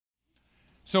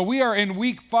So we are in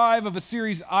week 5 of a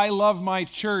series, I Love My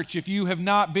Church. If you have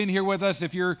not been here with us,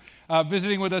 if you're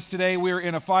visiting with us today, we're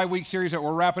in a 5-week series that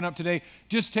we're wrapping up today,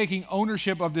 just taking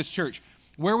ownership of this church,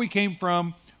 where we came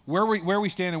from, where we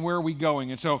stand, and where are we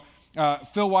going. And so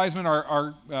Phil Wiseman,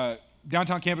 our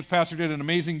downtown campus pastor, did an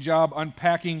amazing job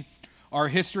unpacking our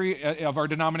history of our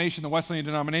denomination, the Wesleyan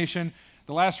denomination.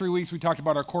 The last 3 weeks, we talked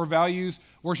about our core values: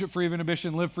 worship free of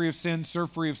inhibition, live free of sin,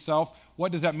 serve free of self.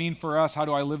 What does that mean for us? How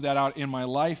do I live that out in my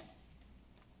life?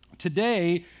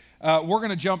 Today, we're going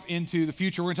to jump into the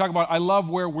future. We're going to talk about I love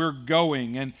where we're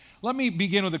going. And let me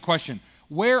begin with a question.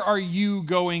 Where are you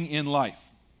going in life?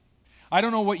 I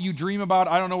don't know what you dream about.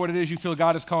 I don't know what it is you feel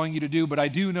God is calling you to do, but I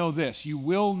do know this: you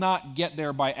will not get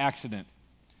there by accident.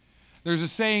 There's a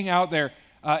saying out there,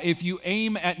 if you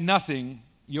aim at nothing,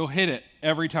 you'll hit it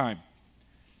every time.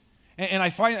 And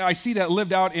I see that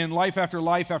lived out in life after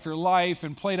life after life,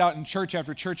 and played out in church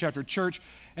after church after church.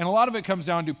 And a lot of it comes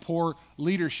down to poor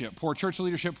leadership, poor church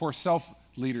leadership, poor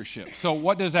self-leadership. So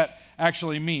what does that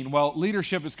actually mean? Well,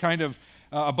 leadership is kind of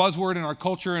a buzzword in our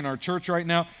culture, in our church right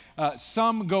now.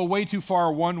 Some go way too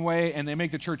far one way, and they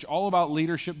make the church all about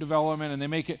leadership development, and they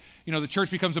make it, the church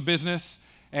becomes a business,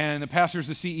 and the pastor's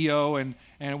the CEO,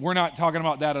 and we're not talking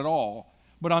about that at all.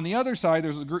 But on the other side,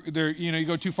 you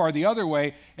go too far the other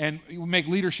way, and you make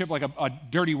leadership like a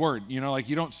dirty word. Like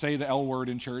you don't say the L word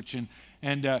in church,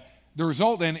 and the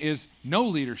result then is no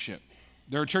leadership.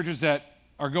 There are churches that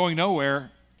are going nowhere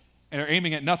and are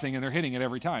aiming at nothing, and they're hitting it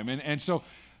every time. And so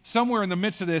somewhere in the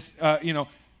midst of this,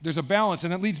 there's a balance,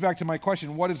 and that leads back to my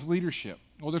question: what is leadership?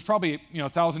 Well, there's probably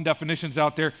 1,000 definitions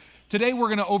out there. Today, we're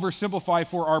going to oversimplify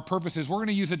for our purposes. We're going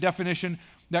to use a definition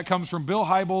that comes from Bill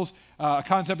Hybels, a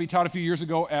concept he taught a few years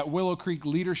ago at Willow Creek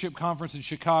Leadership Conference in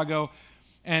Chicago.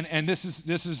 And this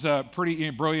is pretty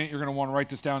brilliant. You're going to want to write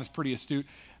this down. It's pretty astute.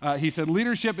 He said,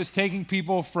 leadership is taking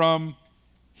people from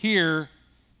here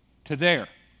to there.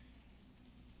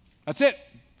 That's it.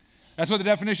 That's what the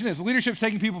definition is. Leadership is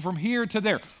taking people from here to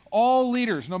there. All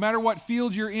leaders, no matter what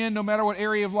field you're in, no matter what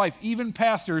area of life, even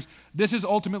pastors, this is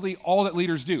ultimately all that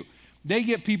leaders do. They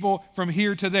get people from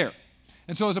here to there.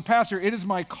 And so as a pastor, it is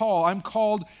my call. I'm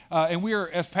called, and we are,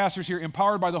 as pastors here,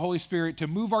 empowered by the Holy Spirit to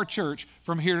move our church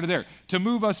from here to there, to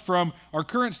move us from our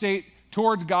current state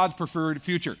towards God's preferred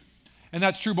future. And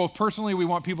that's true both personally. We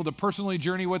want people to personally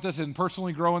journey with us and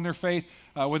personally grow in their faith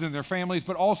within their families,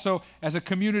 but also as a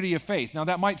community of faith. Now,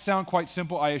 that might sound quite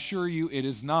simple. I assure you it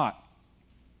is not.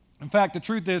 In fact, the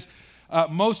truth is,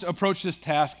 most approach this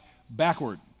task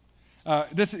backward.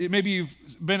 Maybe you've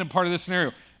been a part of this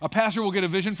scenario. A pastor will get a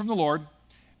vision from the Lord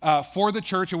for the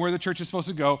church and where the church is supposed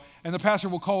to go, and the pastor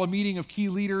will call a meeting of key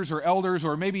leaders or elders,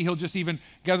 or maybe he'll just even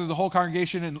gather the whole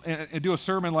congregation and do a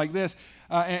sermon like this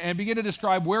and begin to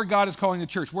describe where God is calling the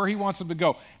church, where he wants them to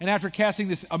go. And after casting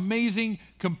this amazing,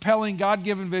 compelling,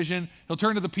 God-given vision, he'll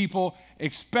turn to the people,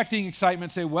 expecting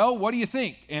excitement, say, well, what do you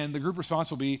think? And the group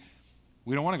response will be,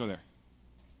 we don't want to go there.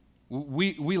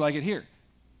 We like it here.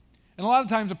 And a lot of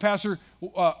times a pastor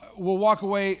will walk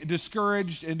away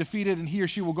discouraged and defeated, and he or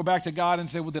she will go back to God and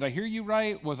say, well, did I hear you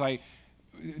right?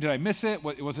 Did I miss it?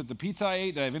 Was it the pizza I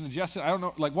ate? Did I have indigestion? I don't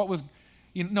know. Like, what was,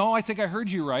 no, I think I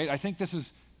heard you right. I think this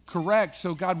is correct.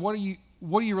 So God, what are you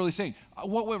really saying?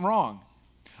 What went wrong?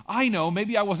 I know,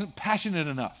 maybe I wasn't passionate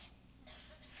enough.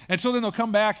 And so then they'll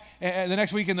come back and the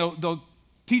next week and they'll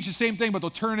teach the same thing, but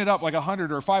they'll turn it up like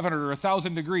 100 or 500 or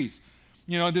 1,000 degrees.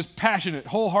 Just passionate,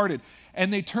 wholehearted.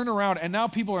 And they turn around, and now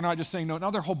people are not just saying no.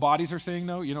 Now their whole bodies are saying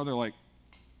no. They're like,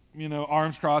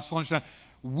 arms crossed, lunchtime.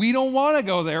 We don't want to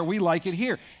go there. We like it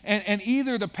here. And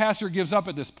either the pastor gives up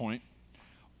at this point,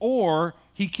 or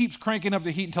he keeps cranking up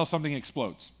the heat until something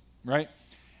explodes, right?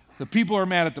 The people are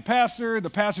mad at the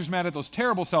pastor's mad at those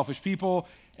terrible, selfish people.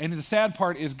 And the sad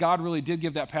part is God really did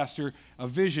give that pastor a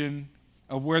vision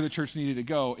of where the church needed to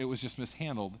go. It was just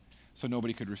mishandled, so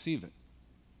nobody could receive it.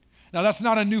 Now, that's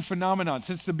not a new phenomenon.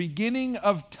 Since the beginning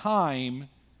of time,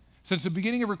 since the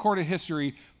beginning of recorded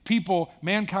history,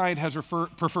 mankind has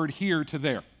preferred here to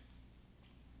there.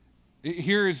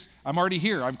 I'm already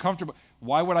here. I'm comfortable.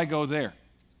 Why would I go there?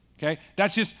 Okay?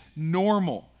 That's just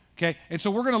normal. Okay? And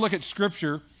so we're going to look at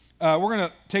Scripture. We're going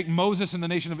to take Moses and the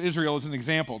nation of Israel as an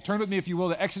example. Turn with me, if you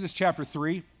will, to Exodus chapter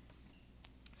 3.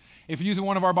 If you're using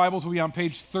one of our Bibles, we'll be on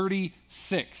page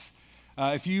 36.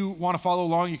 If you want to follow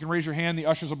along, you can raise your hand. The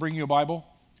ushers will bring you a Bible,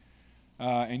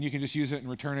 and you can just use it and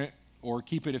return it or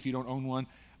keep it if you don't own one.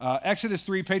 Exodus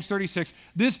 3, page 36.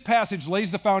 This passage lays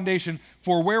the foundation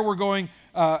for where we're going,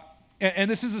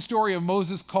 and this is the story of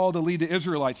Moses' call to lead the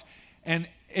Israelites. And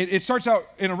it starts out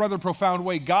in a rather profound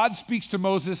way. God speaks to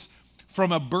Moses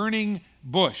from a burning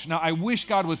bush. Now, I wish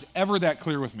God was ever that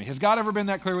clear with me. Has God ever been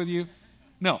that clear with you?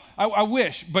 No, I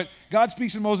wish, but God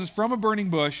speaks to Moses from a burning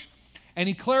bush, and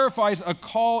he clarifies a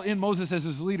call in Moses as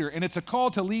his leader, and it's a call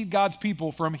to lead God's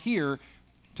people from here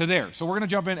to there. So we're going to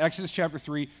jump in Exodus chapter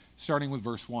 3, starting with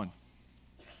verse 1.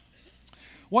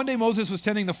 One day Moses was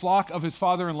tending the flock of his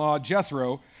father-in-law,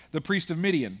 Jethro, the priest of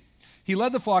Midian. He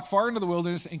led the flock far into the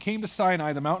wilderness and came to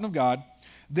Sinai, the mountain of God.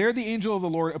 There the angel of the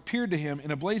Lord appeared to him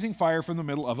in a blazing fire from the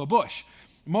middle of a bush.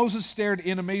 Moses stared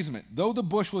in amazement. Though the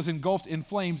bush was engulfed in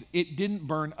flames, it didn't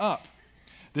burn up.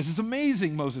 This is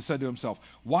amazing, Moses said to himself.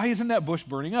 Why isn't that bush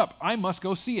burning up? I must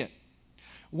go see it.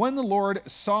 When the Lord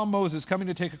saw Moses coming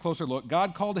to take a closer look,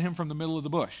 God called to him from the middle of the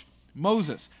bush.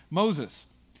 Moses, Moses.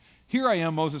 Here I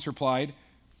am, Moses replied.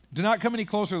 Do not come any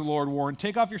closer, the Lord warned.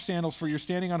 Take off your sandals, for you're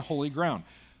standing on holy ground.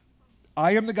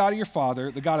 I am the God of your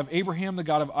father, the God of Abraham, the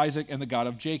God of Isaac, and the God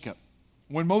of Jacob.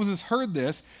 When Moses heard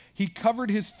this, he covered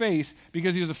his face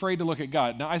because he was afraid to look at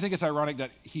God. Now, I think it's ironic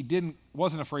that he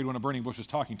wasn't afraid when a burning bush was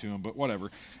talking to him, but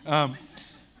whatever.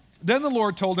 Then the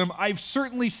Lord told him, I've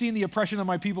certainly seen the oppression of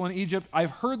my people in Egypt.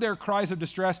 I've heard their cries of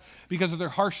distress because of their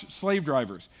harsh slave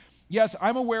drivers. Yes,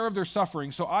 I'm aware of their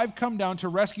suffering, so I've come down to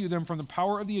rescue them from the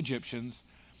power of the Egyptians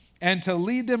and to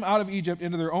lead them out of Egypt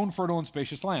into their own fertile and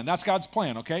spacious land. That's God's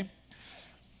plan, okay?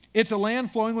 It's a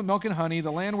land flowing with milk and honey,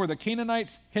 the land where the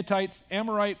Canaanites, Hittites,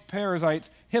 Amorite, Perizzites,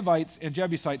 Hivites, and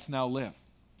Jebusites now live.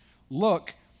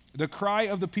 Look, the cry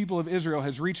of the people of Israel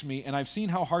has reached me, and I've seen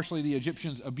how harshly the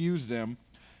Egyptians abuse them.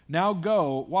 Now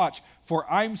go, watch, for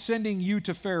I'm sending you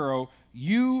to Pharaoh.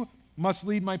 You must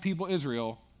lead my people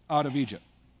Israel out of Egypt.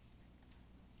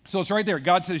 So it's right there.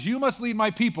 God says, you must lead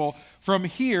my people from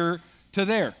here to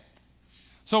there.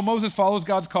 So Moses follows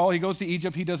God's call. He goes to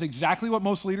Egypt. He does exactly what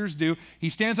most leaders do. He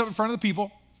stands up in front of the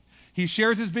people. He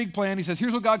shares his big plan. He says,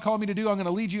 here's what God called me to do. I'm going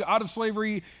to lead you out of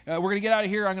slavery. We're going to get out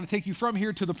of here. I'm going to take you from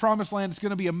here to the promised land. It's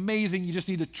going to be amazing. You just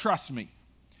need to trust me.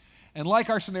 And like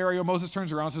our scenario, Moses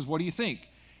turns around and says, what do you think?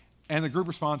 And the group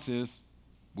response is,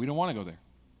 we don't want to go there.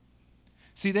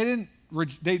 See,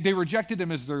 they rejected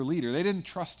him as their leader. They didn't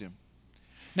trust him.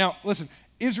 Now, listen,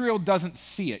 Israel doesn't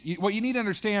see it. What you need to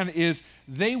understand is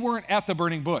they weren't at the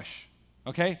burning bush,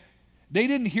 okay? They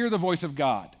didn't hear the voice of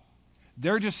God.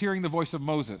 They're just hearing the voice of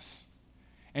Moses.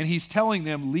 And he's telling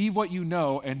them, leave what you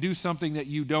know and do something that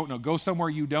you don't know. Go somewhere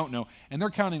you don't know. And they're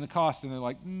counting the cost, and they're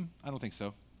like, I don't think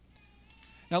so.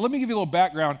 Now, let me give you a little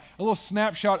background, a little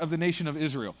snapshot of the nation of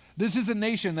Israel. This is a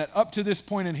nation that up to this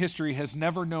point in history has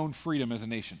never known freedom as a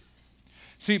nation.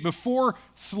 See, before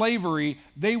slavery,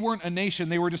 they weren't a nation,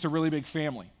 they were just a really big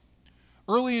family.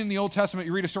 Early in the Old Testament,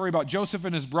 you read a story about Joseph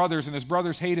and his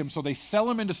brothers hate him, so they sell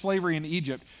him into slavery in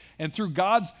Egypt. And through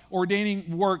God's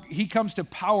ordaining work, he comes to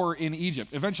power in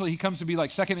Egypt. Eventually, he comes to be like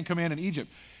second in command in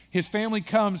Egypt. His family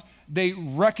comes, they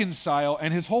reconcile,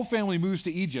 and his whole family moves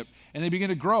to Egypt, and they begin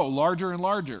to grow larger and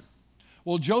larger.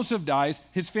 Well, Joseph dies,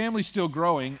 his family's still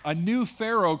growing. A new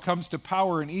Pharaoh comes to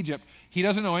power in Egypt. He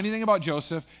doesn't know anything about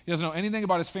Joseph. He doesn't know anything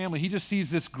about his family. He just sees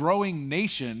this growing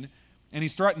nation, and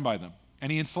he's threatened by them,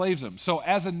 and he enslaves them. So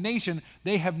as a nation,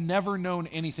 they have never known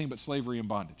anything but slavery and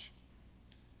bondage.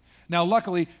 Now,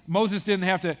 luckily, Moses didn't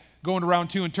have to go into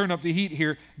round 2 and turn up the heat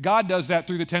here. God does that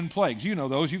through the 10 plagues. You know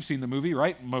those. You've seen the movie,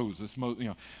 right?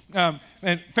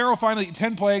 And Pharaoh finally,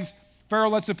 10 plagues, Pharaoh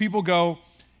lets the people go,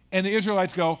 and the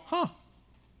Israelites go,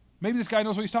 maybe this guy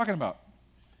knows what he's talking about.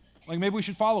 Like, maybe we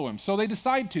should follow him. So they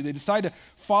decide to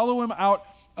follow him out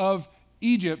of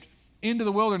Egypt into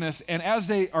the wilderness, and as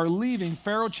they are leaving,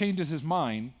 Pharaoh changes his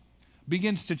mind,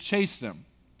 begins to chase them.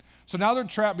 So now they're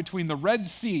trapped between the Red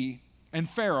Sea and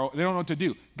Pharaoh. They don't know what to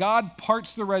do. God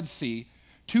parts the Red Sea.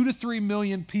 2 to 3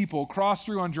 million people cross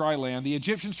through on dry land. The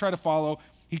Egyptians try to follow.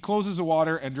 He closes the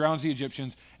water and drowns the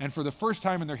Egyptians. And for the first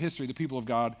time in their history, the people of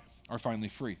God are finally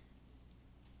free.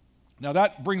 Now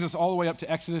that brings us all the way up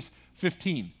to Exodus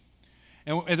 15.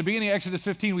 And at the beginning of Exodus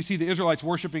 15, we see the Israelites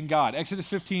worshiping God. Exodus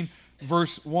 15,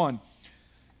 verse 1.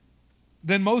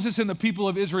 Then Moses and the people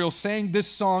of Israel sang this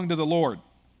song to the Lord.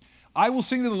 I will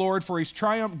sing to the Lord, for he's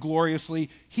triumphed gloriously.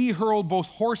 He hurled both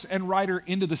horse and rider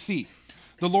into the sea.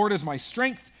 The Lord is my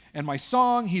strength and my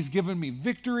song. He's given me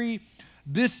victory.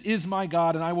 This is my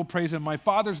God, and I will praise him. My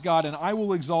father's God, and I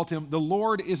will exalt him. The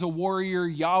Lord is a warrior.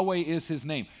 Yahweh is his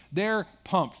name. They're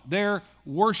pumped. They're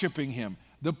worshiping him.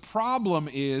 The problem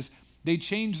is they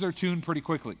change their tune pretty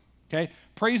quickly. Okay?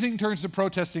 Praising turns to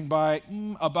protesting by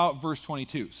about verse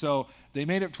 22. So they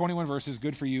made up 21 verses.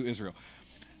 Good for you, Israel.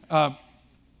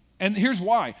 And here's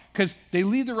why. Because they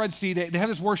leave the Red Sea. They have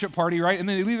this worship party, right? And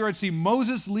then they leave the Red Sea.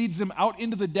 Moses leads them out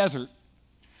into the desert,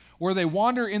 where they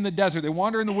wander in the desert. They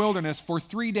wander in the wilderness for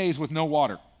 3 days with no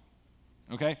water.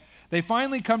 Okay? They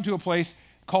finally come to a place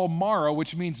called Mara,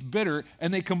 which means bitter,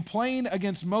 and they complain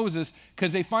against Moses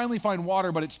because they finally find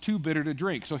water, but it's too bitter to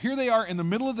drink. So here they are in the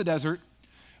middle of the desert.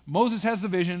 Moses has the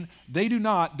vision. They do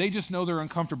not. They just know they're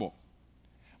uncomfortable.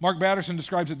 Mark Batterson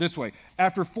describes it this way.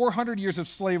 After 400 years of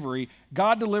slavery,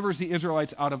 God delivers the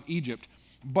Israelites out of Egypt,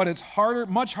 but it's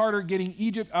much harder getting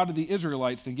Egypt out of the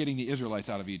Israelites than getting the Israelites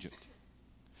out of Egypt.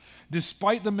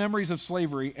 Despite the memories of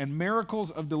slavery and miracles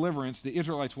of deliverance, the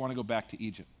Israelites want to go back to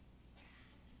Egypt.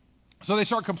 So they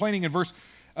start complaining in verse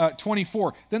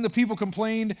 24. Then the people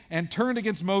complained and turned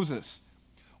against Moses.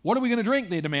 What are we going to drink?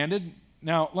 They demanded.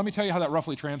 Now, let me tell you how that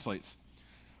roughly translates.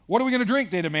 What are we going to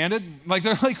drink? They demanded.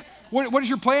 They're like, what is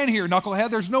your plan here, knucklehead?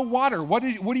 There's no water. What are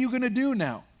you going to do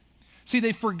now? See,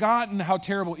 they've forgotten how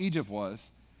terrible Egypt was.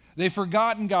 They've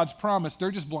forgotten God's promise.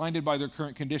 They're just blinded by their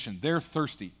current condition. They're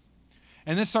thirsty.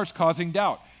 And this starts causing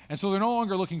doubt. And so they're no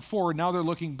longer looking forward. Now they're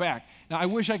looking back. Now, I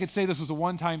wish I could say this was a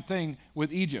one-time thing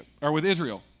with Egypt or with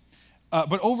Israel.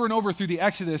 But over and over through the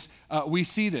Exodus, we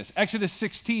see this. Exodus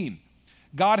 16,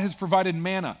 God has provided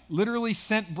manna, literally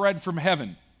sent bread from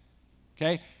heaven.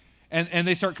 Okay? And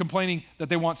they start complaining that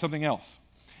they want something else.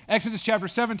 Exodus chapter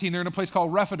 17, they're in a place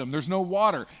called Rephidim. There's no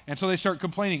water. And so they start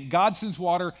complaining. God sends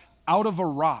water out of a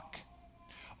rock.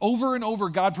 Over and over,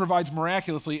 God provides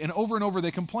miraculously, and over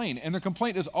they complain. And their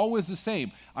complaint is always the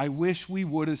same. I wish we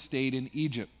would have stayed in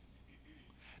Egypt.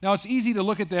 Now, it's easy to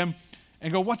look at them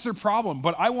and go, what's their problem?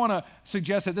 But I want to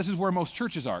suggest that this is where most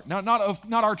churches are. Now,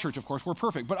 not our church, of course, we're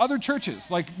perfect, but other churches,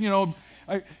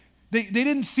 they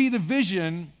didn't see the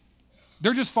vision.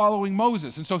 They're just following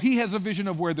Moses. And so he has a vision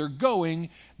of where they're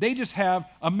going. They just have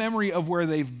a memory of where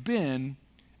they've been,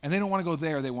 and they don't want to go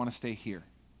there. They want to stay here.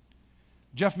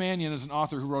 Jeff Mannion is an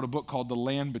author who wrote a book called The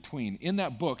Land Between. In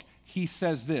that book, he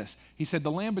says this. He said,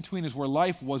 the land between is where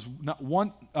life was not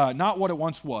what it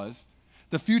once was.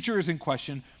 The future is in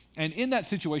question. And in that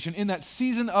situation, in that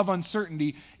season of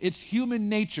uncertainty, it's human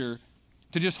nature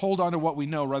to just hold on to what we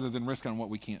know rather than risk on what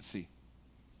we can't see.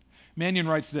 Mannion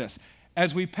writes this.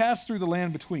 As we pass through the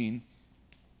land between,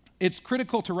 it's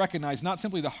critical to recognize not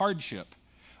simply the hardship,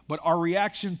 but our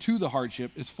reaction to the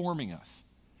hardship is forming us.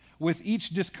 With each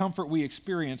discomfort we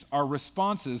experience, our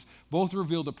responses both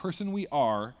reveal the person we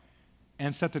are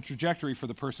and set the trajectory for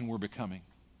the person we're becoming.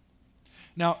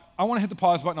 Now, I want to hit the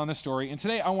pause button on this story, and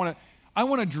today I want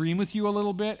to dream with you a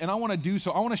little bit, and I want to do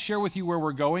so. I want to share with you where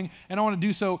we're going, and I want to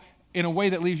do so in a way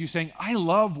that leaves you saying, I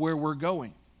love where we're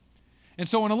going. And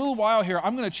so in a little while here,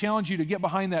 I'm going to challenge you to get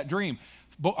behind that dream.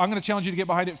 I'm going to challenge you to get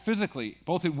behind it physically,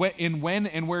 both in when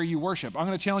and where you worship. I'm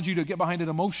going to challenge you to get behind it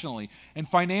emotionally and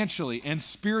financially and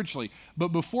spiritually. But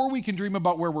before we can dream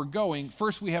about where we're going,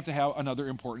 first we have to have another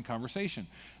important conversation.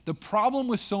 The problem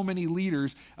with so many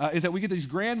leaders is that we get this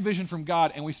grand vision from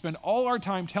God and we spend all our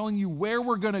time telling you where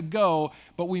we're going to go,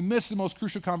 but we miss the most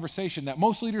crucial conversation that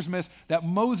most leaders miss, that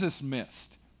Moses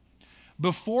missed.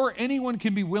 Before anyone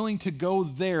can be willing to go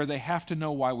there, they have to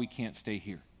know why we can't stay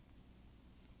here.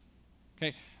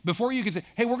 Okay? Before you can say,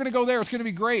 hey, we're going to go there, it's going to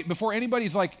be great. Before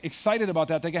anybody's excited about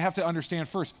that, they have to understand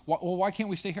first, well, why can't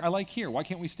we stay here? I like here. Why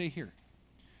can't we stay here?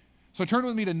 So turn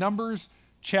with me to Numbers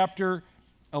chapter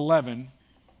 11.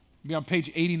 It'll be on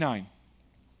page 89.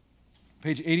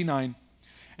 Page 89.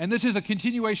 And this is a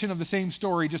continuation of the same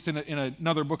story, just in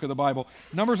another book of the Bible.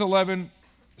 Numbers 11,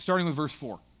 starting with verse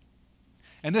 4.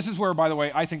 And this is where, by the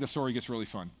way, I think the story gets really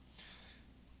fun.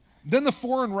 Then the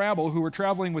foreign rabble who were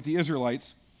traveling with the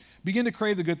Israelites began to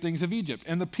crave the good things of Egypt,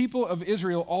 and the people of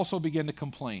Israel also began to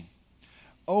complain.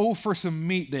 Oh, for some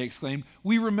meat, they exclaimed.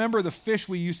 We remember the fish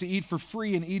we used to eat for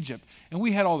free in Egypt, and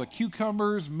we had all the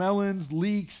cucumbers, melons,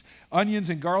 leeks, onions,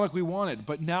 and garlic we wanted,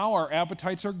 but now our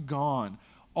appetites are gone.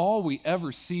 All we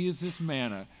ever see is this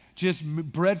manna, just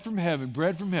bread from heaven,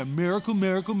 miracle,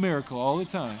 miracle, miracle all the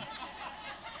time.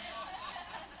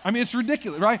 I mean, it's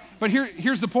ridiculous, right? But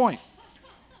here's the point.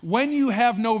 When you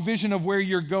have no vision of where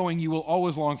you're going, you will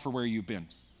always long for where you've been.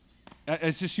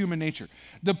 It's just human nature.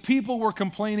 The people were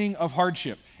complaining of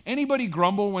hardship. Anybody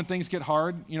grumble when things get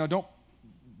hard? Don't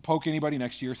poke anybody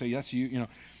next to you or say, that's you.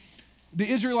 The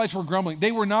Israelites were grumbling.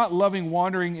 They were not loving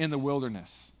wandering in the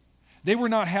wilderness. They were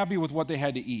not happy with what they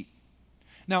had to eat.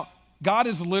 Now, God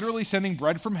is literally sending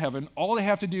bread from heaven. All they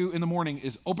have to do in the morning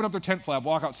is open up their tent flap,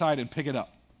 walk outside, and pick it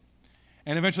up.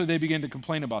 And eventually they begin to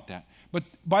complain about that. But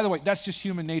by the way, that's just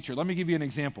human nature. Let me give you an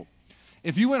example.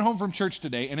 If you went home from church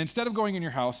today and instead of going in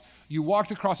your house, you walked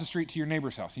across the street to your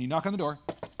neighbor's house and you knock on the door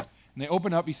and they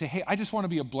open up, you say, hey, I just want to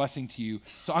be a blessing to you,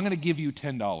 so I'm going to give you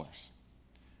 $10.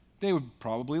 They would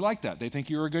probably like that. They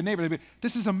think you're a good neighbor. They'd be,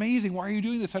 this is amazing. Why are you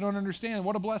doing this? I don't understand.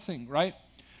 What a blessing, right?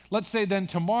 Let's say then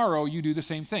tomorrow you do the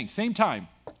same thing. Same time.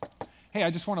 Hey,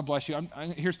 I just want to bless you.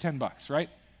 Here's $10, right?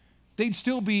 they'd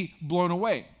still be blown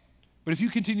away. But if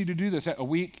you continue to do this at a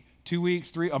week, 2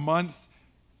 weeks, 3, a month,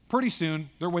 pretty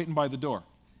soon they're waiting by the door,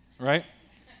 right?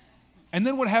 And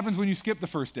then what happens when you skip the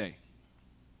first day?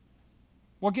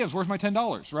 What gives? Where's my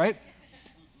 $10, right?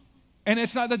 And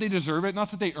it's not that they deserve it,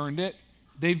 not that they earned it.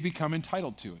 They've become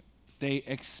entitled to it. They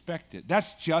expect it.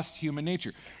 That's just human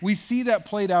nature. We see that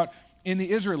played out in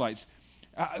the Israelites.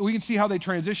 We can see how they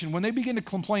transition. When they begin to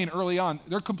complain early on,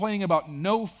 they're complaining about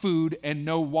no food and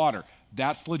no water.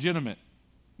 That's legitimate,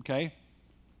 okay?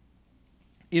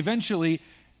 Eventually,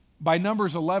 by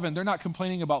Numbers 11, they're not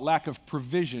complaining about lack of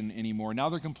provision anymore. Now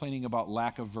they're complaining about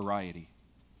lack of variety.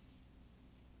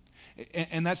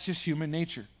 And that's just human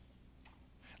nature.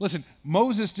 Listen,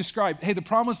 Moses described, hey, the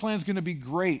promised land is going to be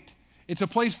great. It's a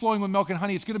place flowing with milk and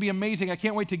honey. It's going to be amazing. I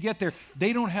can't wait to get there.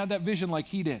 They don't have that vision like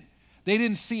he did. They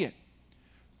didn't see it.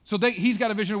 So he's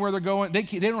got a vision of where they're going. They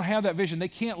don't have that vision. They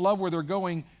can't love where they're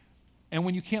going. And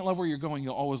when you can't love where you're going,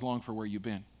 you'll always long for where you've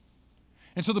been.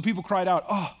 And so the people cried out,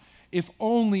 oh, if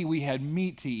only we had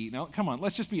meat to eat. Now, come on,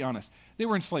 let's just be honest. They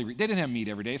were in slavery. They didn't have meat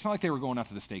every day. It's not like they were going out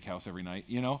to the steakhouse every night,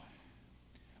 you know.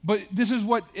 But this is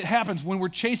what it happens when we're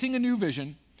chasing a new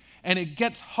vision and it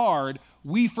gets hard.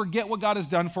 We forget what God has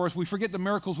done for us. We forget the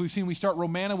miracles we've seen. We start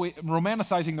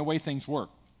romanticizing the way things work,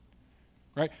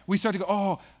 right? We start to go,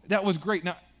 oh, that was great.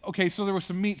 Now, okay, so there was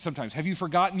some meat sometimes. Have you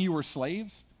forgotten you were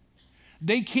slaves?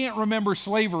 They can't remember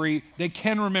slavery. They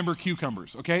can remember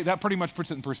cucumbers, okay? That pretty much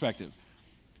puts it in perspective.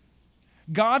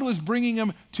 God was bringing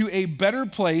them to a better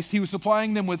place. He was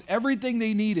supplying them with everything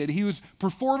they needed. He was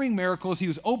performing miracles. He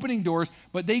was opening doors,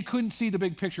 but they couldn't see the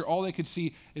big picture. All they could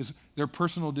see is their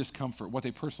personal discomfort, what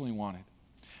they personally wanted.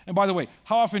 And by the way,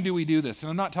 how often do we do this? And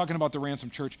I'm not talking about the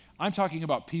Ransom Church. I'm talking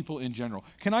about people in general.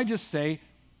 Can I just say,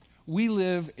 we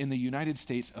live in the United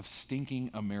States of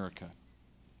stinking America.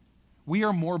 We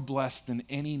are more blessed than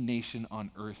any nation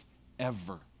on earth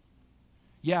ever.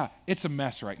 Yeah, it's a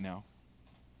mess right now.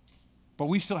 But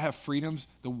we still have freedoms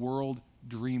the world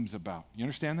dreams about. You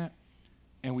understand that?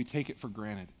 And we take it for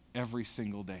granted every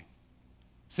single day.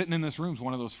 Sitting in this room is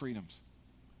one of those freedoms.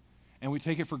 And we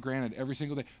take it for granted every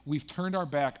single day. We've turned our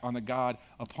back on the God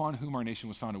upon whom our nation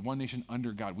was founded, one nation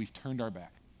under God. We've turned our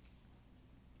back.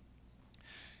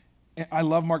 And I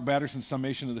love Mark Batterson's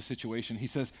summation of the situation. He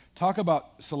says, talk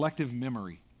about selective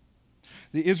memory.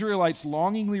 The Israelites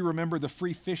longingly remember the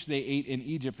free fish they ate in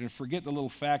Egypt and forget the little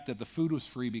fact that the food was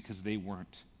free because they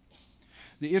weren't.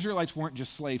 The Israelites weren't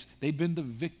just slaves. They'd been the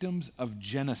victims of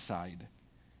genocide,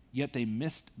 yet they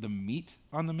missed the meat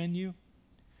on the menu.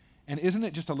 And isn't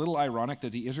it just a little ironic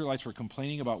that the Israelites were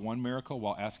complaining about one miracle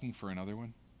while asking for another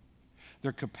one?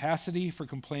 Their capacity for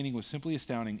complaining was simply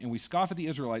astounding, and we scoff at the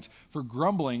Israelites for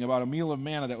grumbling about a meal of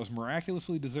manna that was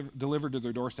miraculously delivered to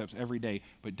their doorsteps every day,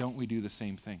 but don't we do the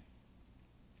same thing?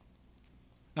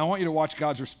 Now, I want you to watch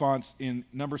God's response in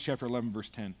Numbers chapter 11, verse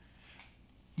 10.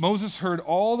 Moses heard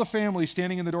all the families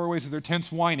standing in the doorways of their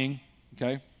tents whining,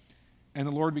 okay, and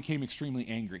the Lord became extremely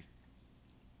angry.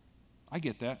 I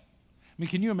get that. I mean,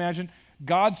 can you imagine?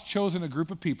 God's chosen a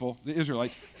group of people, the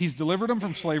Israelites. He's delivered them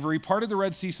from slavery, parted the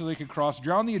Red Sea so they could cross,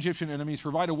 drowned the Egyptian enemies,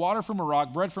 provided water from a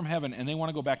rock, bread from heaven, and they want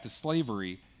to go back to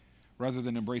slavery rather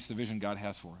than embrace the vision God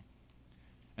has for them.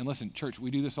 And listen, church,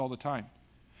 we do this all the time.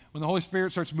 When the Holy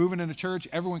Spirit starts moving in a church,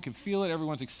 everyone can feel it,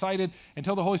 everyone's excited,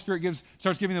 until the Holy Spirit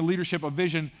starts giving the leadership a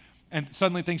vision, and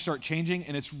suddenly things start changing,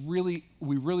 and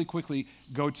we really quickly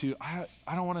go to,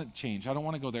 I don't want to change, I don't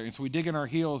want to go there. And so we dig in our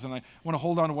heels, and I want to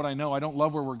hold on to what I know. I don't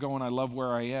love where we're going, I love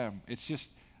where I am. It's just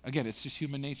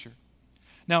human nature.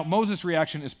 Now, Moses'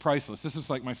 reaction is priceless. This is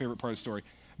like my favorite part of the story.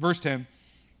 Verse 10,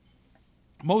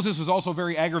 Moses was also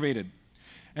very aggravated.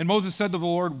 And Moses said to the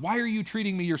Lord, why are you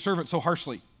treating me, your servant, so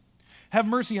harshly? Have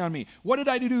mercy on me. What did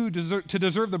I do to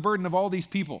deserve the burden of all these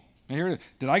people? And here it is.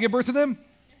 Did I give birth to them?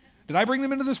 Did I bring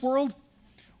them into this world?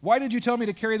 Why did you tell me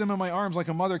to carry them in my arms like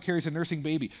a mother carries a nursing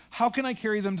baby? How can I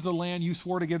carry them to the land you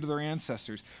swore to give to their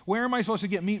ancestors? Where am I supposed to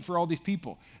get meat for all these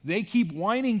people? They keep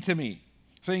whining to me,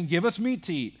 saying, give us meat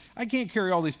to eat. I can't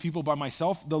carry all these people by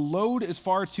myself. The load is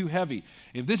far too heavy.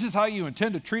 If this is how you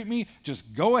intend to treat me,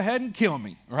 just go ahead and kill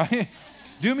me, right?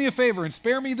 Do me a favor and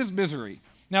spare me this misery.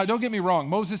 Now, don't get me wrong.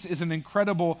 Moses is an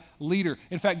incredible leader.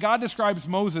 In fact, God describes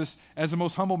Moses as the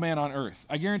most humble man on earth.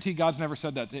 I guarantee God's never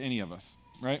said that to any of us,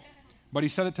 right? But he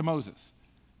said it to Moses.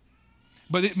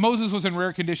 But Moses was in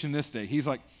rare condition this day. He's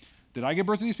like, did I give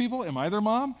birth to these people? Am I their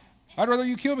mom? I'd rather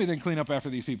you kill me than clean up after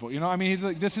these people. You know, I mean, he's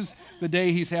like, this is the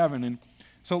day he's having. And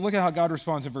so look at how God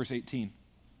responds in verse 18.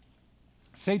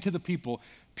 Say to the people,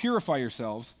 purify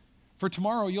yourselves, for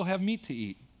tomorrow you'll have meat to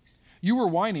eat. You were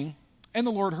whining, and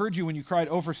the Lord heard you when you cried,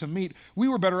 oh, for some meat. We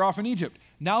were better off in Egypt.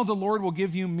 Now the Lord will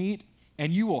give you meat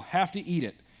and you will have to eat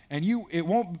it. And it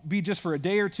won't be just for a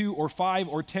day or 2 or 5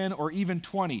 or 10 or even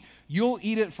 20. You'll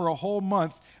eat it for a whole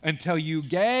month until you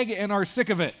gag and are sick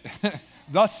of it.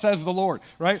 Thus says the Lord,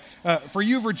 right? For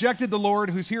you've rejected the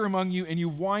Lord who's here among you, and you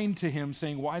whined to him,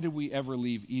 saying, why did we ever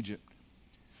leave Egypt?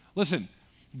 Listen,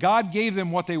 God gave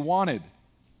them what they wanted,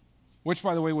 which,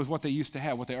 by the way, was what they used to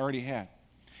have, what they already had.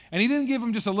 And he didn't give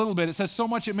them just a little bit. It says so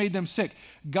much it made them sick.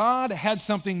 God had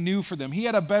something new for them. He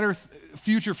had a better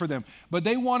future for them. But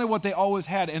they wanted what they always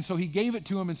had, and so he gave it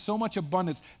to them in so much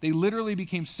abundance, they literally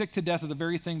became sick to death of the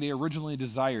very thing they originally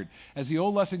desired. As the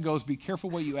old lesson goes, be careful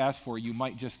what you ask for. You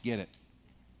might just get it.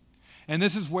 And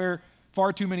this is where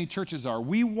far too many churches are.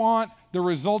 We want the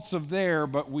results of there,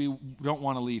 but we don't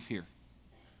want to leave here.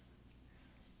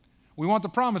 We want the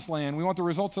promised land. We want the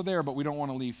results of there, but we don't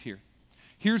want to leave here.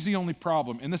 Here's the only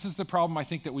problem, and this is the problem I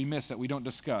think that we miss, that we don't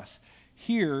discuss.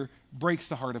 Here breaks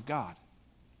the heart of God.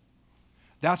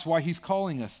 That's why he's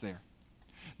calling us there.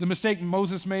 The mistake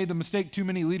Moses made, the mistake too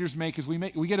many leaders make, is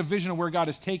we get a vision of where God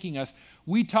is taking us.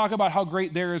 We talk about how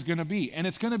great there is going to be, and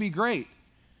it's going to be great,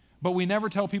 but we never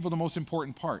tell people the most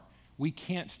important part. We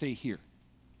can't stay here.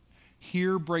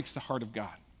 Here breaks the heart of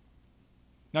God.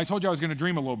 Now, I told you I was going to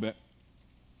dream a little bit.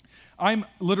 I'm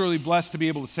literally blessed to be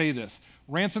able to say this.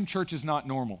 Ransom Church is not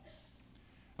normal,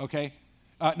 okay?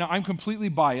 Now, I'm completely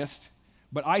biased,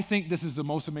 but I think this is the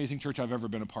most amazing church I've ever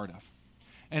been a part of.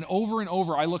 And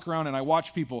over, I look around and I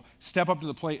watch people step up to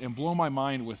the plate and blow my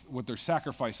mind with their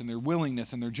sacrifice and their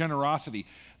willingness and their generosity.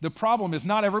 The problem is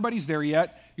not everybody's there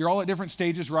yet. You're all at different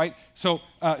stages, right? So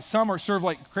some are served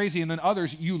like crazy, and then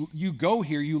others, you go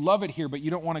here, you love it here, but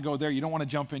you don't want to go there. You don't want to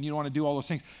jump in. You don't want to do all those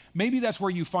things. Maybe that's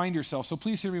where you find yourself. So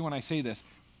please hear me when I say this.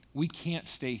 We can't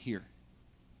stay here.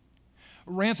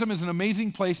 Ransom is an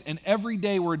amazing place, and every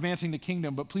day we're advancing the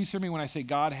kingdom, but please hear me when I say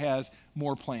God has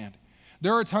more planned.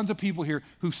 There are tons of people here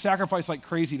who sacrifice like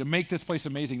crazy to make this place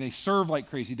amazing. They serve like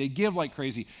crazy. They give like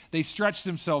crazy. They stretch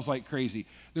themselves like crazy.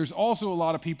 There's also a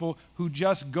lot of people who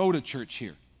just go to church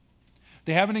here.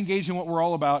 They haven't engaged in what we're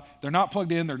all about. They're not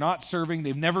plugged in. They're not serving.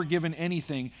 They've never given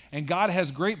anything. And God has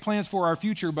great plans for our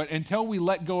future, but until we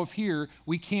let go of here,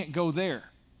 we can't go there.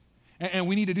 And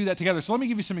we need to do that together. So let me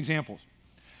give you some examples.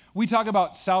 We talk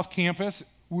about South Campus,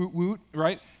 woot woot,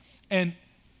 right? And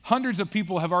hundreds of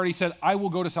people have already said, I will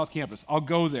go to South Campus. I'll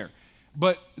go there.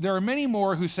 But there are many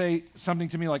more who say something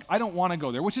to me like, I don't want to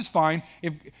go there, which is fine.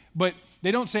 But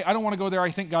they don't say, I don't want to go there.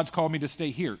 I think God's called me to stay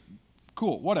here.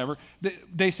 Cool, whatever.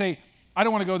 They say, I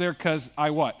don't want to go there because I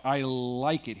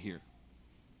like it here.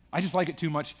 I just like it too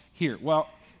much here. Well,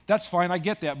 that's fine. I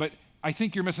get that. But I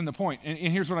think you're missing the point. And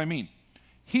here's what I mean.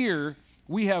 Here,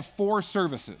 we have 4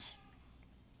 services.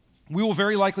 We will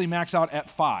very likely max out at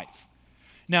 5.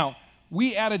 Now,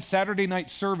 we added Saturday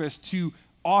night service to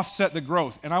offset the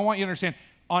growth. And I want you to understand,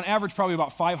 on average, probably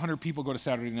about 500 people go to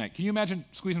Saturday night. Can you imagine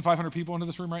squeezing 500 people into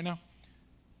this room right now?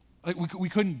 Like we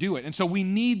couldn't do it. And so we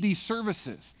need these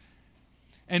services.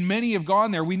 And many have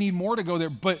gone there. We need more to go there.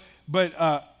 But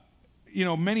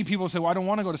many people say, well, I don't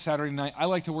want to go to Saturday night. I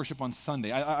like to worship on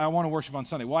Sunday. I want to worship on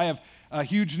Sunday. Well, I have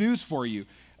huge news for you.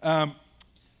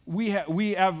 We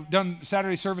have done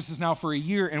Saturday services now for a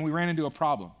year, and we ran into a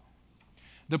problem.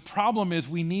 The problem is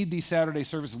we need these Saturday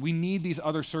services. We need these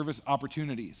other service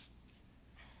opportunities.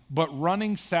 But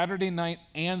running Saturday night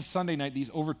and Sunday night, these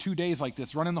over 2 days like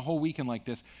this, running the whole weekend like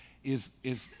this, is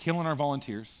killing our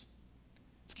volunteers.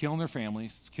 It's killing their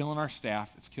families. It's killing our staff.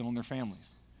 It's killing their families.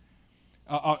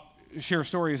 I'll share a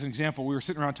story as an example. We were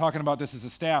sitting around talking about this as a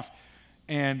staff,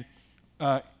 and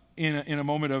in a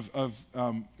moment of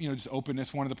just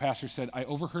openness, one of the pastors said, I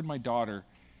overheard my daughter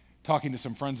talking to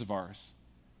some friends of ours.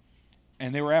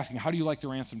 And they were asking, how do you like the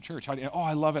Ransom Church?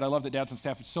 I love it. I love that Dad's on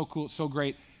staff. It's so cool. It's so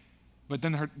great. But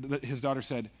then his daughter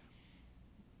said,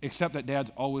 except that Dad's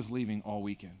always leaving all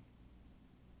weekend.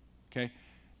 Okay?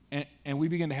 And we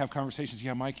began to have conversations.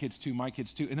 Yeah, my kids too.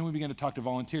 And then we began to talk to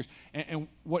volunteers. And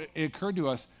what it occurred to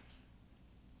us,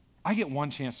 I get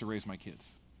one chance to raise my kids,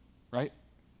 right?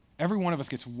 Every one of us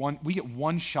we get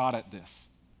one shot at this.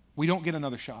 We don't get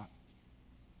another shot.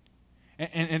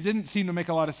 And it didn't seem to make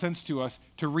a lot of sense to us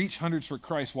to reach hundreds for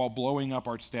Christ while blowing up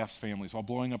our staff's families, while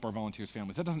blowing up our volunteers'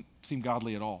 families. That doesn't seem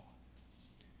godly at all.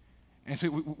 And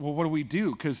so, well, what do we do?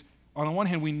 Because on the one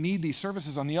hand, we need these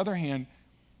services. On the other hand,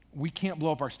 we can't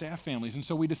blow up our staff families. And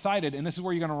so we decided, and this is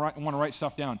where you're going to want to write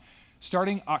stuff down,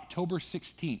 starting October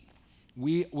 16th,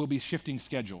 we will be shifting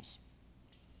schedules.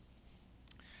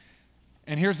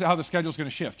 And here's how the schedule is going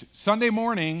to shift. Sunday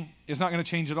morning is not going to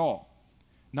change at all.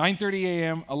 9:30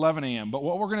 a.m., 11 a.m. But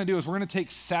what we're going to do is we're going to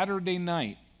take Saturday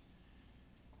night,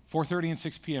 4:30 and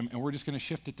 6 p.m., and we're just going to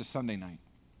shift it to Sunday night.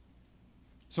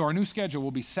 So our new schedule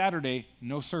will be Saturday,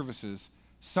 no services,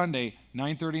 Sunday,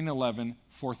 9:30 and 11,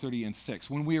 4:30 and 6.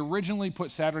 When we originally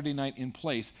put Saturday night in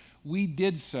place, we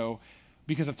did so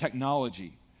because of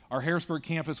technology. Our Harrisburg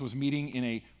campus was meeting in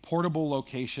a portable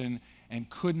location and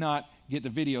could not get the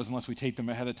videos unless we taped them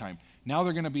ahead of time. Now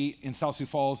they're going to be in South Sioux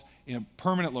Falls in a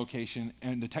permanent location,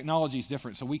 and the technology is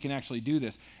different, so we can actually do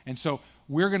this. And so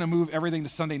we're going to move everything to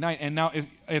Sunday night. And now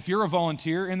if you're a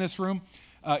volunteer in this room,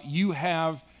 you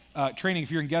have training.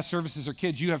 If you're in guest services or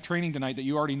kids, you have training tonight that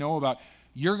you already know about.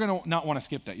 You're going to not want to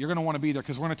skip that. You're going to want to be there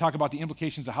because we're going to talk about the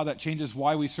implications of how that changes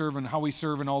why we serve and how we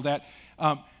serve and all that.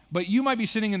 But you might be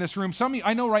sitting in this room.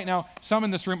 I know right now, some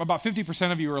in this room, about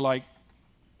 50% of you are like,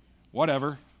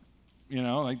 whatever,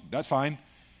 like that's fine.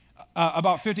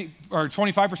 About 50 or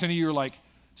 25% of you are like,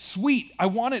 sweet, I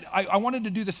wanted to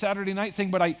do the Saturday night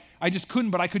thing, but I just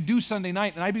couldn't, but I could do Sunday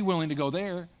night, and I'd be willing to go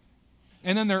there.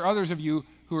 And then there are others of you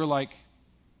who are like,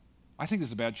 I think this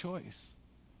is a bad choice.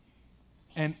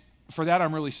 And for that,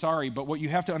 I'm really sorry, but what you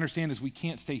have to understand is we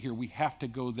can't stay here. We have to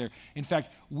go there. In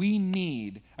fact,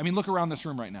 look around this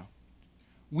room right now.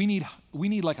 We need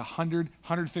like 100,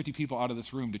 150 people out of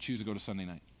this room to choose to go to Sunday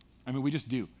night. We just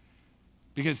do.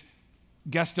 Because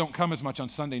guests don't come as much on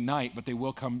Sunday night, but they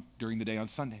will come during the day on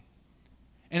Sunday.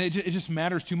 And it just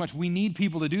matters too much. We need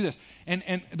people to do this.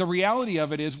 And the reality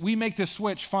of it is we make this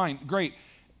switch, fine, great.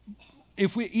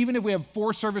 Even if we have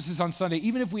 4 services on Sunday,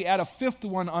 even if we add a 5th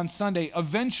one on Sunday,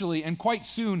 eventually and quite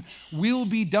soon, we'll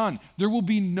be done. There will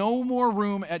be no more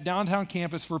room at downtown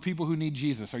campus for people who need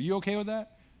Jesus. Are you okay with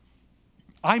that?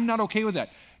 I'm not okay with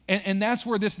that. And that's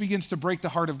where this begins to break the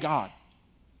heart of God.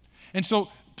 And so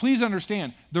please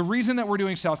understand, the reason that we're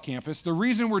doing South Campus, the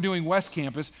reason we're doing West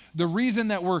Campus, the reason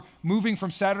that we're moving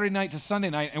from Saturday night to Sunday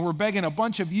night, and we're begging a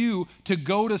bunch of you to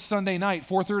go to Sunday night,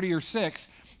 4:30 or 6,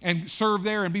 and serve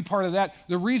there and be part of that.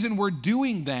 The reason we're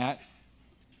doing that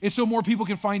is so more people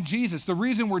can find Jesus. The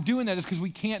reason we're doing that is because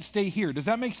we can't stay here. Does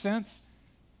that make sense?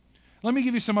 Let me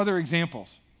give you some other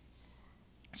examples.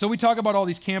 So we talk about all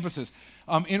these campuses.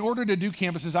 In order to do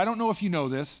campuses, I don't know if you know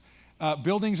this,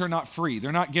 buildings are not free.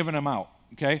 They're not giving them out,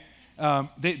 okay?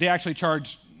 They actually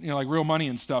charge like real money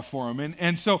and stuff for them.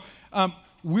 And so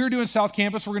we're doing South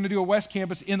Campus. We're going to do a West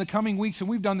Campus in the coming weeks, and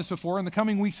we've done this before. In the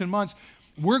coming weeks and months,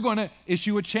 we're going to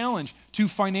issue a challenge to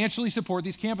financially support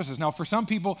these campuses. Now, for some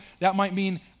people, that might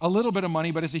mean a little bit of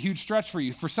money, but it's a huge stretch for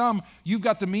you. For some, you've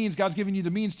got the means, God's given you the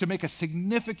means to make a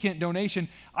significant donation.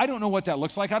 I don't know what that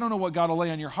looks like. I don't know what God will lay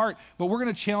on your heart, but we're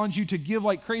going to challenge you to give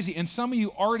like crazy. And some of you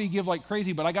already give like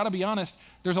crazy, but I got to be honest,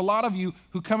 there's a lot of you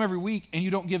who come every week and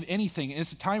you don't give anything, and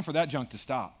it's time for that junk to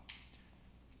stop.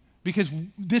 Because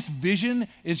this vision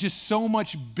is just so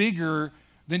much bigger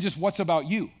than just what's about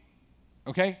you,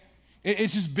 okay?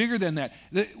 It's just bigger than that.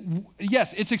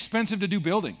 Yes, it's expensive to do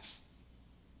buildings,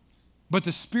 but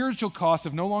the spiritual cost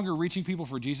of no longer reaching people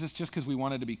for Jesus just because we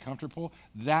wanted to be comfortable,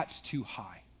 that's too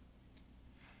high.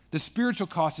 The spiritual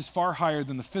cost is far higher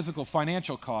than the physical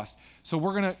financial cost, so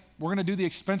we're gonna do the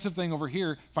expensive thing over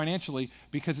here financially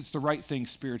because it's the right thing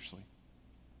spiritually.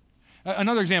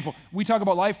 Another example, we talk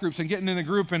about life groups and getting in a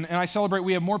group, and I celebrate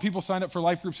we have more people signed up for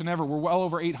life groups than ever. We're well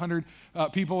over 800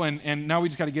 people, and now we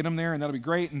just got to get them there, and that'll be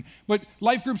great. But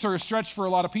life groups are a stretch for a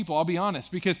lot of people, I'll be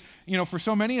honest, because for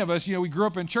so many of us, we grew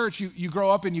up in church. You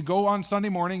grow up and you go on Sunday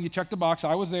morning, you check the box,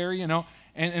 I was there, and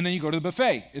then you go to the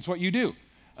buffet. It's what you do,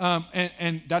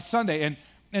 and that's Sunday.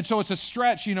 And so it's a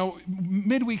stretch,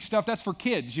 midweek stuff, that's for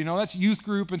kids, that's youth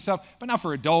group and stuff, but not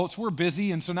for adults. We're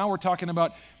busy, and so now we're talking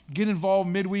about get involved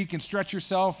midweek and stretch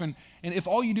yourself. And if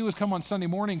all you do is come on Sunday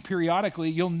morning periodically,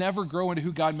 you'll never grow into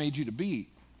who God made you to be.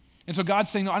 And so God's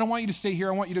saying, no, I don't want you to stay here.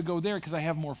 I want you to go there because I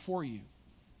have more for you.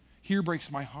 Here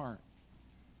breaks my heart.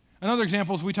 Another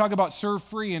example is we talk about serve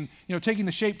free and taking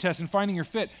the shape test and finding your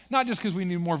fit. Not just because we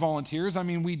need more volunteers.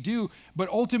 We do. But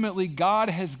ultimately, God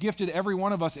has gifted every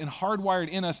one of us and hardwired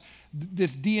in us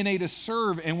this DNA to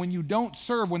serve. And when you don't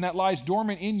serve, when that lies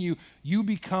dormant in you, you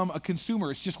become a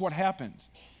consumer. It's just what happens.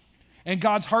 And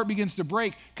God's heart begins to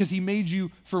break because he made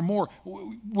you for more.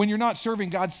 When you're not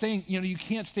serving, God's saying, you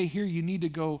can't stay here. You need to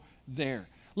go there.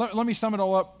 Let me sum it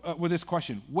all up with this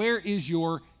question. Where is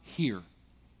your here?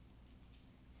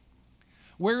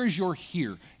 Where is your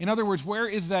here? In other words, where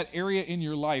is that area in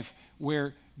your life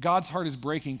where God's heart is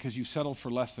breaking because you've settled for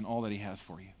less than all that he has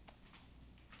for you?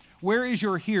 Where is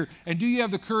your here? And do you have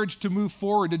the courage to move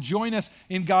forward, to join us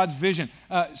in God's vision?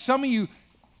 Some of you,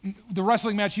 the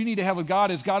wrestling match you need to have with God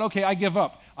is, God, okay, I give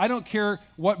up. I don't care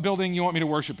what building you want me to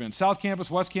worship in. South Campus,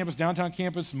 West Campus, Downtown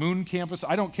Campus, Moon Campus.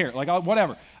 I don't care.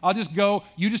 Whatever. I'll just go.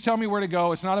 You just tell me where to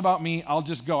go. It's not about me. I'll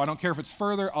just go. I don't care if it's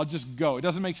further. I'll just go. It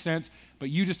doesn't make sense, but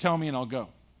you just tell me and I'll go.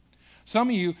 Some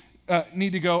of you,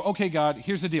 need to go, okay, God,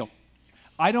 here's the deal.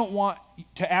 I don't want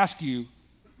to ask you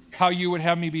how you would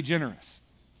have me be generous.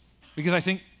 Because I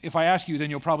think if I ask you, then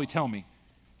you'll probably tell me.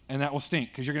 And that will stink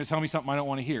because you're going to tell me something I don't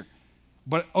want to hear.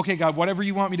 But okay, God, whatever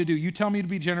you want me to do, you tell me to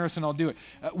be generous and I'll do it.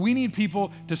 We need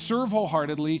people to serve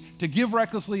wholeheartedly, to give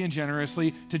recklessly and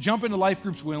generously, to jump into life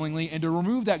groups willingly, and to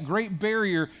remove that great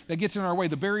barrier that gets in our way,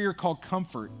 the barrier called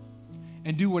comfort,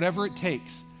 and do whatever it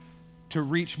takes to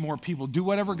reach more people. Do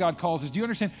whatever God calls us. Do you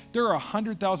understand? There are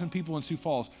 100,000 people in Sioux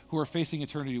Falls who are facing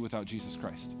eternity without Jesus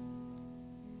Christ.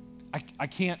 I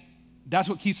can't, that's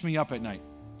what keeps me up at night.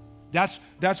 That's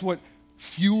what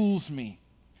fuels me.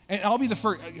 And I'll be the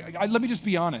first, let me just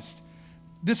be honest.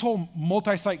 This whole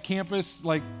multi-site campus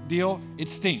deal, it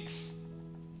stinks.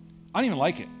 I don't even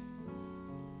like it.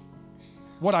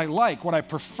 What I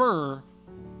prefer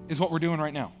is what we're doing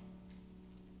right now.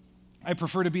 I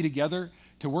prefer to be together,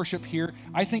 to worship here.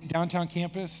 I think downtown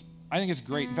campus, I think it's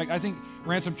great. In fact, I think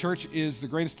Ransom Church is the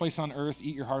greatest place on earth.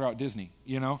 Eat your heart out, Disney,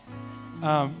 you know?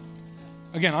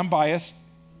 Again, I'm biased.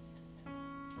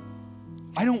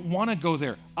 I don't want to go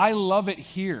there. I love it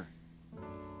here.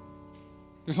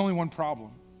 There's only one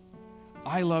problem.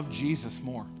 I love Jesus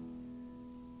more.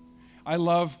 I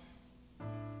want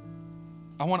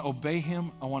to obey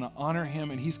him. I want to honor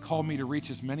him. And he's called me to reach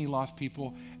as many lost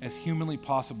people as humanly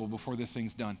possible before this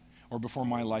thing's done or before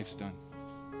my life's done.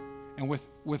 And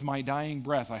with my dying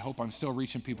breath, I hope I'm still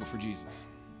reaching people for Jesus.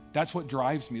 That's what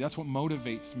drives me. That's what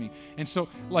motivates me. And so,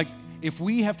 if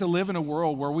we have to live in a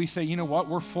world where we say, you know what,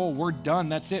 we're full, we're done,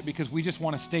 that's it, because we just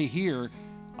want to stay here.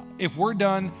 If we're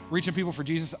done reaching people for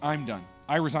Jesus, I'm done.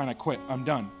 I resign, I quit, I'm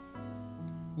done.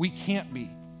 We can't be,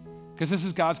 because this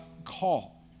is God's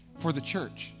call for the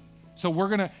church. So we're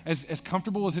going to, as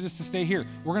comfortable as it is to stay here,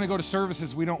 we're going to go to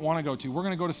services we don't want to go to. We're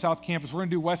going to go to South Campus. We're going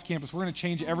to do West Campus. We're going to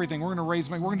change everything. We're going to raise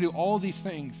money. We're going to do all of these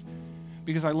things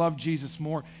because I love Jesus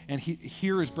more, and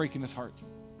here is breaking his heart.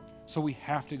 So we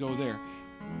have to go there.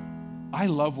 I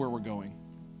love where we're going.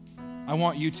 I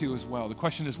want you to as well. The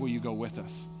question is, will you go with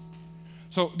us?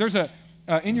 So there's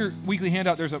in your weekly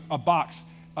handout, there's a box,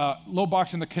 little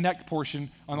box in the connect portion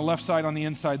on the left side on the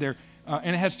inside there,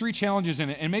 and it has 3 challenges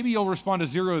in it, and maybe you'll respond to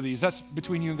 0 of these. That's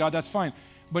between you and God, that's fine.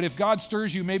 But if God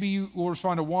stirs you, maybe you will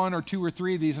respond to 1 or 2 or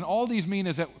 3 of these, and all these mean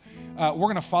is that we're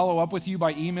going to follow up with you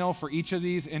by email for each of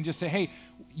these and just say, hey,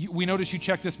 we noticed you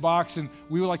checked this box, and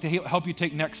we would like to help you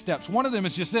take next steps. One of them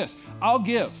is just this: I'll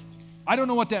give. I don't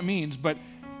know what that means, but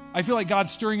I feel like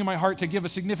God's stirring in my heart to give a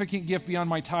significant gift beyond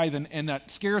my tithe, and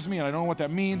that scares me, and I don't know what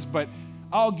that means, but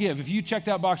I'll give. If you check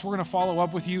that box, we're going to follow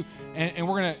up with you, and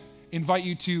we're going to invite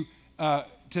you to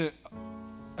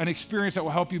an experience that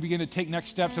will help you begin to take next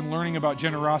steps in learning about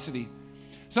generosity.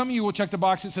 Some of you will check the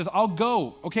box that says, I'll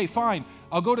go. Okay, fine.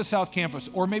 I'll go to South Campus,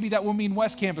 or maybe that will mean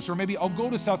West Campus, or maybe I'll go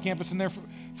to South Campus and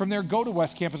from there go to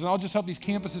West Campus, and I'll just help these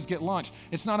campuses get lunch.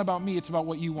 It's not about me. It's about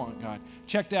what you want, God.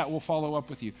 Check that. We'll follow up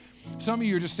with you. Some of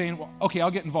you are just saying, well, okay,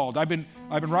 I'll get involved. I've been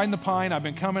riding the pine. I've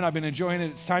been coming. I've been enjoying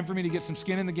it. It's time for me to get some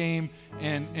skin in the game,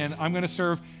 and I'm going to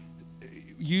serve.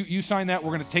 You sign that.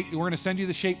 We're going to send you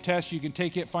the shape test. You can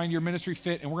take it, find your ministry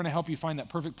fit, and we're going to help you find that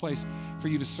perfect place for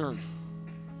you to serve.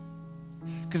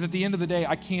 Because at the end of the day,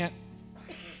 I can't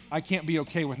be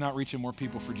okay with not reaching more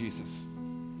people for Jesus.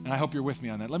 And I hope you're with me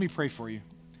on that. Let me pray for you.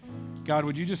 God,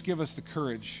 would you just give us the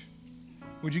courage?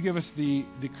 Would you give us the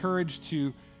courage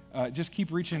to just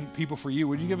keep reaching people for you?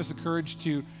 Would you give us the courage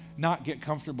to not get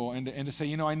comfortable and to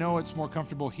say, I know it's more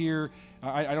comfortable here.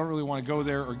 I don't really want to go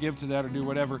there or give to that or do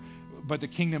whatever, but the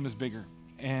kingdom is bigger.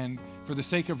 And for the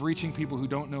sake of reaching people who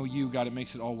don't know you, God, it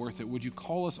makes it all worth it. Would you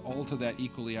call us all to that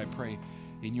equally, I pray,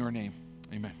 in your name.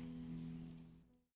 Amen.